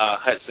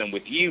Hudson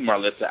with you,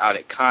 Marlissa, out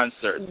at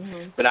concerts.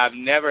 Mm-hmm. But I've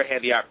never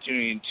had the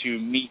opportunity to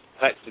meet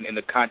Hudson in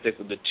the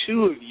context of the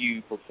two of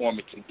you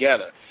performing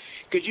together.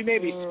 Could you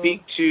maybe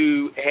speak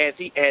to, has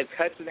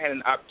Hudson had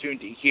an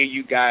opportunity to hear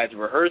you guys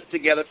rehearse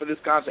together for this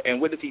concert,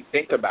 and what does he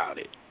think about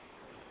it?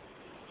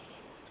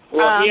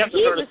 Well, he's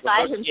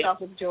beside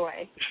himself with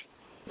joy.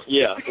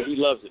 Yeah, he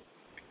loves it.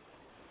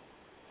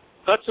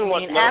 Hudson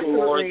wants nothing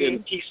more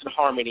than peace and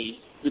harmony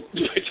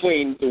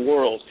between the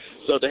worlds.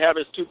 So to have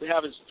his two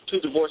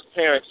divorced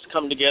parents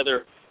come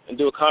together and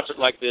do a concert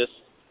like this,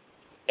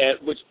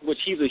 which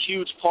he's a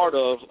huge part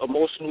of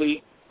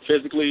emotionally,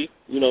 physically,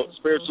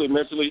 spiritually,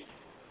 mentally.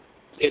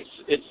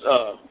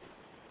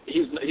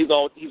 He's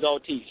all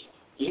teeth,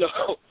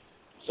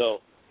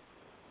 So.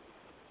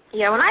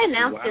 Yeah, when I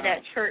announced it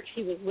at church,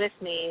 he was with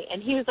me,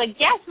 and he was like,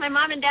 "Yes, my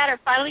mom and dad are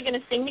finally going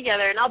to sing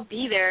together, and I'll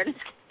be there, and it's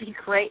going to be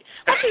great."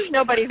 I think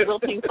nobody's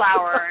wilting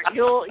flower.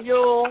 You'll.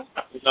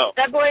 No.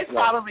 That boy is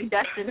probably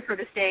destined for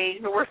the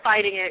stage, but we're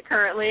fighting it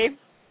currently.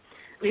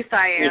 At least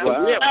I am.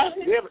 Well,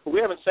 we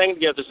haven't sang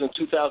together since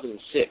 2006.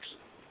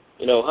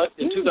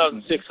 In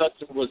 2006,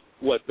 Hudson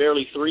was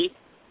barely 3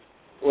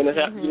 when it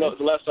happened.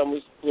 The last time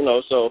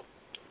so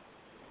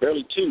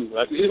barely 2.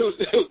 It was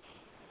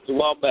a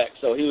while back.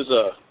 So he was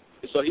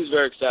So he's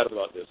very excited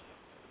about this.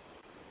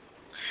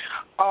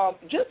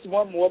 Just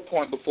one more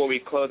point before we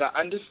close. I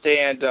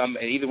understand, and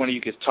either one of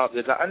you can talk to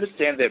this, I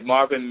understand that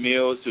Marvin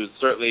Mills, who is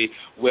certainly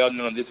well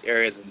known in this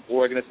area as an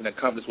organist and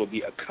accompanist, will be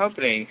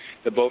accompanying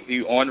the both of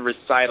you on the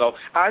recital.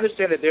 I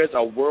understand that there's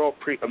a not world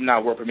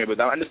premiere,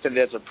 but I understand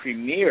there's a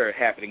premiere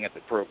happening at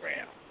the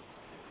program.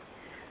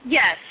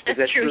 Yes,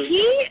 that's true.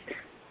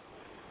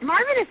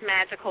 Marvin is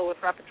magical with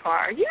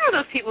repertoire. You know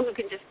those people who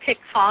can just pick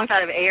songs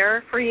out of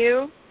air for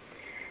you?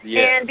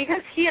 Yeah. And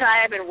because he and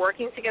I have been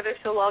working together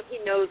so long, he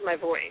knows my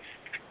voice.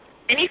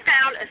 And he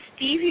found a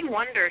Stevie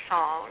Wonder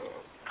song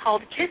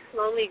called Kiss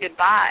Lonely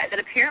Goodbye that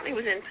apparently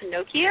was in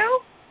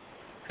Pinocchio.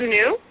 Who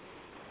knew?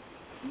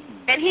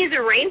 And he's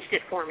arranged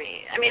it for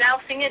me. I mean,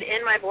 I'll sing it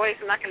in my voice.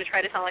 I'm not going to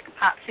try to sound like a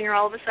pop singer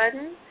all of a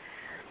sudden.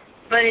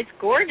 But it's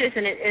gorgeous,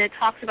 and it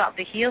talks about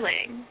the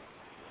healing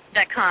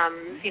that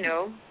comes,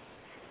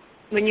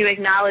 when you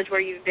acknowledge where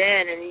you've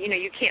been and,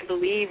 you can't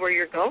believe where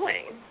you're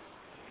going.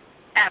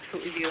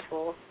 Absolutely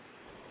beautiful.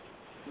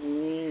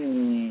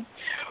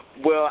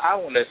 Well, I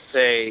want to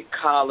say,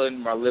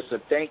 Colin, Marlissa,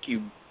 thank you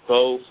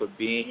both for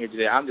being here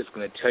today. I'm just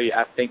going to tell you,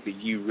 I think that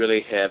you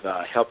really have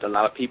helped a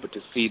lot of people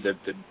to see the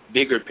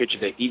bigger picture,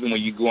 that even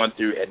when you're going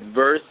through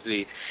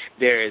adversity,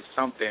 there is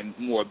something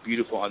more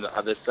beautiful on the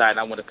other side.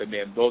 I want to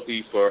commend both of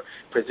you for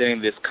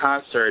presenting this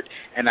concert,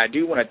 and I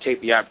do want to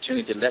take the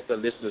opportunity to let the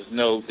listeners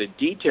know the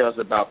details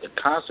about the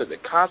concert. The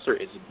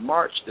concert is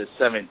March the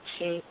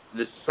 17th,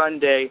 this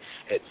Sunday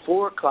at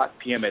 4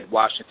 p.m. at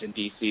Washington,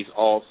 D.C.'s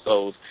All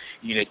Souls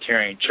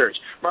Unitarian Church.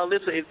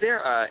 Marlissa, is there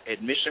an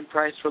admission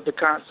price for the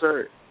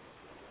concert?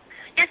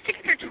 Yes,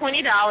 tickets are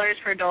 $20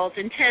 for adults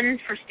and $10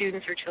 for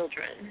students or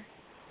children.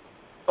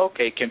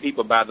 Okay, can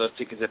people buy those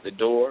tickets at the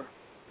door?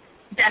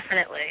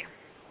 Definitely.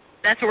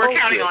 That's what we're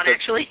counting on,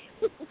 actually.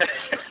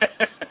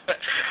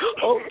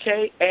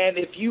 Okay, and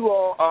if you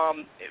all, I'll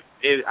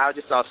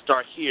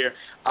start here.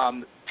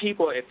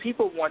 If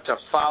people want to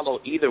follow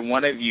either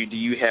one of you, do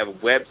you have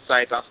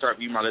websites? I'll start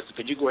with you, Marlissa.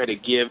 Could you go ahead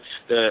and give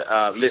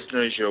the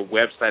listeners your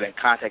website and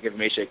contact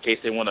information in case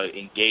they want to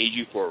engage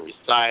you for a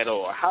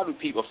recital, or how do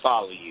people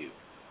follow you?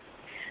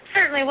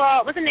 Certainly.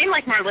 Well, with a name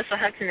like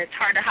Marlissa Hudson, it's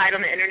hard to hide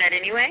on the Internet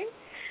anyway.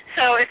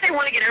 So if they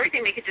want to get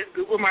everything, they could just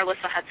Google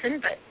Marlissa Hudson.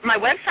 But my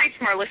website's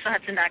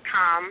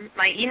marlissahudson.com.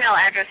 My email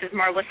address is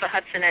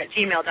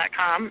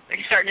marlissahudson@gmail.com. Are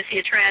you starting to see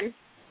a trend?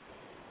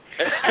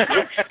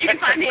 You can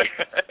find me.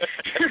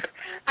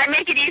 I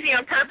make it easy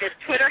on purpose.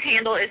 Twitter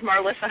handle is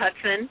Marlissa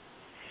Hudson.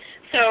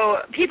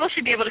 So people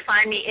should be able to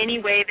find me any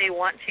way they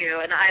want to,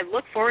 and I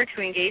look forward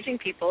to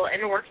engaging people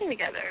and working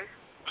together.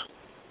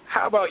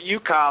 How about you,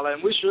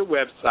 Colin? What's your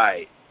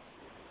website?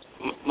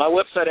 My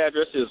website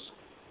address is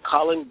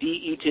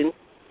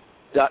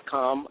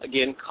colindeaton.com.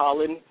 Again,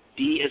 Colin,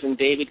 D as in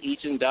David,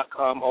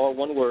 Eaton.com, all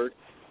one word.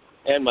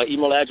 And my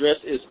email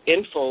address is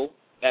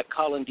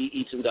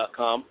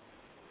info@colindeaton.com.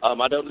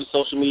 I don't do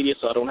social media,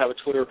 so I don't have a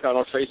Twitter account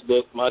or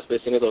Facebook,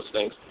 MySpace, any of those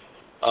things.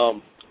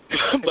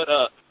 But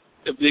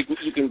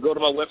you can go to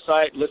my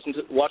website,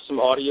 watch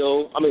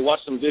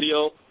some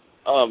video,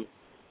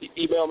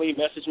 email me,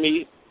 message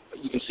me.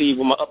 You can see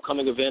my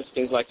upcoming events,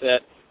 things like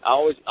that. I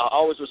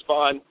always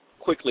respond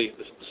quickly,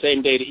 the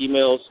same day to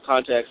emails,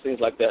 contacts, things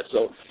like that.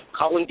 So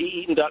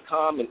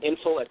colindeaton.com and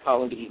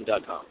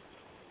info@colindeaton.com.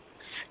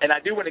 And I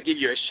do want to give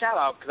you a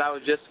shout-out because I was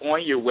just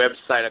on your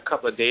website a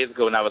couple of days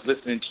ago, and I was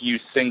listening to you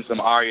sing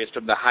some arias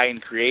from the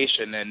Heightened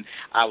Creation, and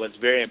I was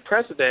very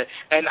impressed with that.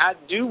 And I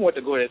do want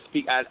to go ahead and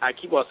speak. I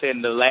keep on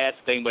saying the last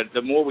thing, but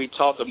the more we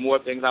talk, the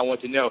more things I want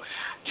to know.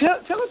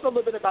 Tell us a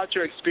little bit about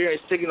your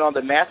experience singing on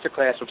the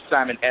masterclass with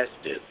Simon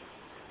Estes.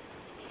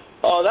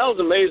 Oh, that was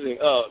amazing.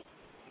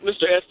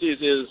 Mr. Estes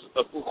is,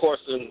 of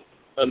course,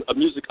 a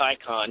music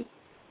icon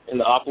in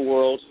the opera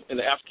world, in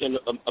the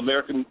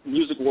African-American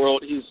music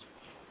world. He's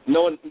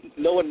no one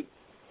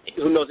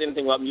who knows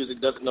anything about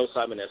music doesn't know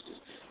Simon Estes.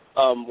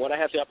 When I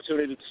had the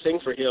opportunity to sing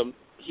for him,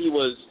 he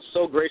was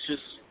so gracious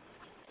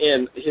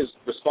in his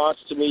response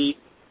to me.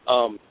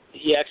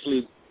 He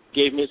actually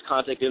gave me his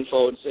contact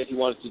info and said he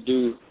wanted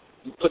to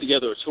put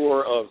together a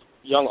tour of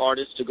young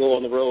artists to go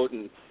on the road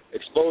and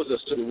expose us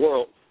to the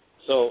world.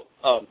 So,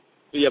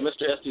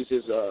 Mr. Estes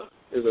is a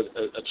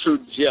true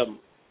gem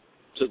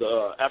to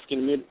the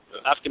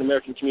African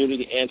American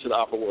community and to the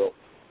opera world.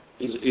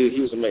 He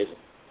was amazing.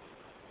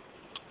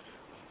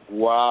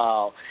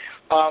 Wow.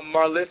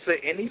 Marlissa,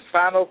 any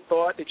final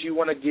thought that you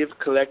want to give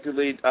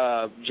collectively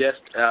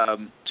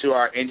to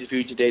our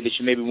interview today that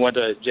you maybe want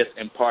to just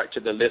impart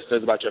to the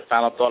listeners about your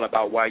final thought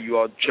about why you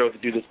all chose to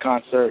do this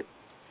concert?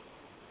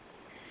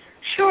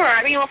 Sure.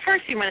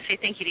 First we want to say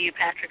thank you to you,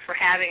 Patrick, for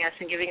having us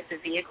and giving us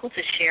a vehicle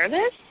to share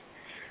this.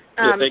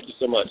 Thank you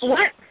so much.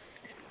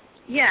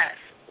 Yes.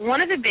 One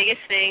of the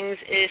biggest things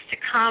is to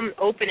come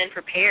open and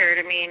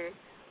prepared.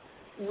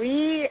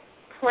 We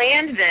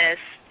planned this.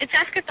 It's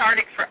as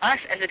cathartic for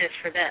us as it is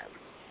for them.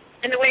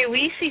 And the way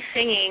we see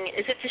singing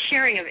is it's a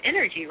sharing of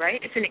energy, right?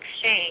 It's an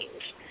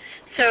exchange.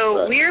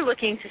 So We're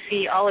looking to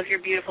see all of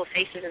your beautiful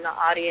faces in the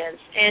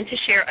audience and to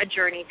share a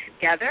journey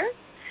together.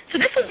 So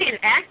this will be an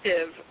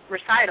active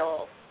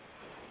recital.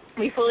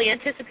 We fully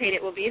anticipate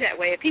it will be that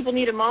way. If people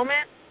need a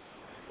moment,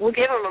 we'll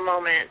give them a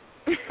moment.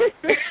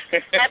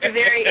 At the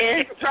very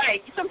end, right.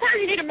 Sometimes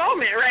you need a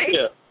moment, right?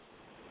 Yeah.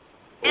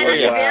 And at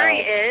the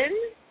very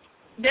end,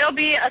 there'll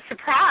be a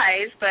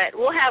surprise, but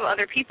we'll have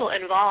other people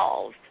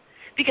involved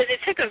because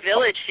it took a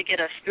village to get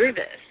us through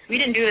this. We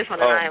didn't do this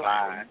on an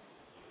island.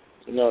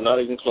 No,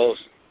 not even close.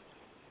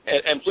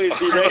 And please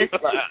be ready.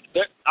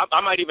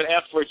 I might even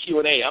ask for a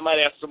Q&A. I might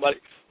ask somebody,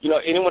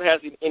 anyone has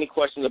any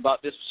questions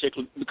about this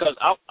particular, because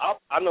I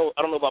don't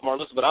know about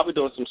Marlissa, but I'll be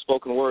doing some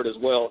spoken word as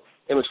well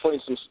in between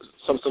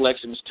some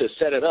selections to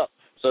set it up.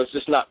 So it's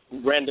just not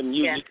random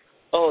music.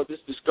 Yeah. Oh, this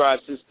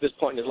describes this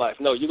point in his life.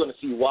 No, you're going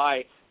to see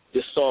why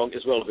this song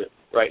is relevant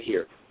right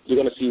here. You're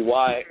going to see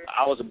why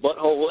I was a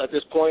butthole at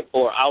this point,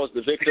 or I was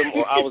the victim,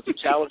 or I was the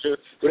challenger.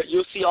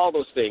 You'll see all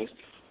those things.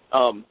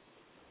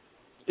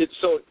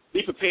 So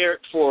be prepared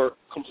for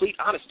complete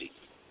honesty.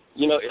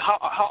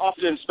 How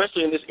often,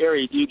 especially in this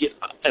area, do you get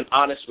an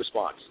honest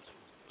response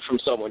from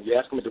someone? You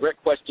ask them a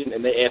direct question,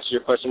 and they answer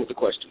your question with a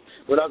question.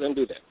 We're not going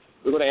to do that.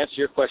 We're going to answer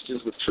your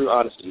questions with true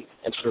honesty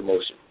and true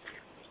emotion.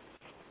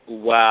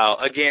 Wow.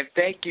 Again,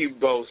 thank you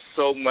both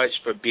so much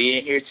for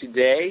being here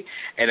today.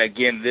 And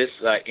again, this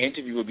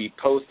interview will be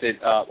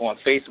posted on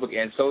Facebook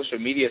and social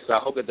media, so I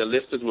hope that the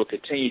listeners will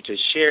continue to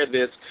share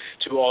this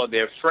to all of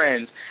their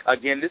friends.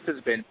 Again, this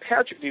has been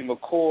Patrick D.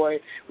 McCoy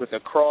with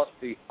Across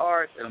the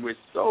Arts, and we're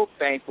so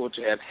thankful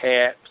to have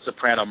had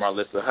soprano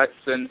Marlissa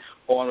Hudson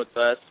on with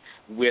us,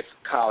 with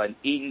Colin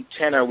Eaton,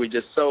 tenor. We're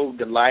just so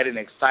delighted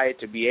and excited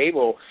to be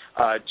able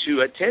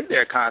to attend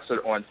their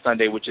concert on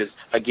Sunday, which is,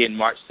 again,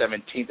 March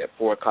 17th at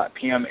 4 o'clock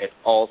p.m. at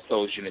All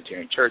Souls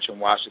Unitarian Church in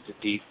Washington,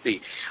 D.C.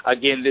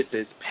 Again, this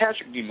is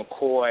Patrick D.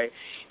 McCoy,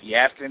 the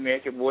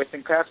African-American voice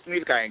in classical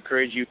music. I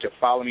encourage you to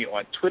follow me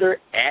on Twitter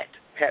at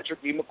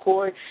Patrick D.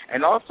 McCoy,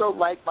 and also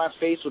like my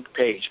Facebook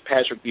page,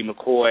 Patrick D.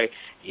 McCoy,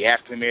 the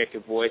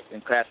African-American voice in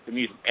classical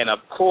music. And, of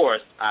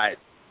course, I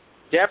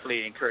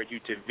definitely encourage you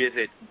to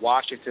visit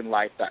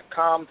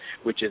WashingtonLife.com,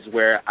 which is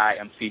where I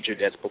am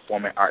featured as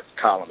performing arts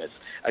columnist.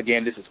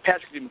 Again, this is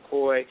Patrick D.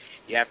 McCoy,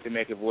 the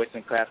African-American voice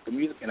in classical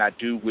music, and I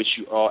do wish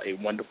you all a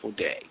wonderful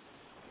day.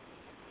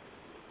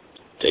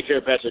 Take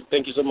care, Patrick.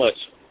 Thank you so much.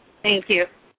 Thank you.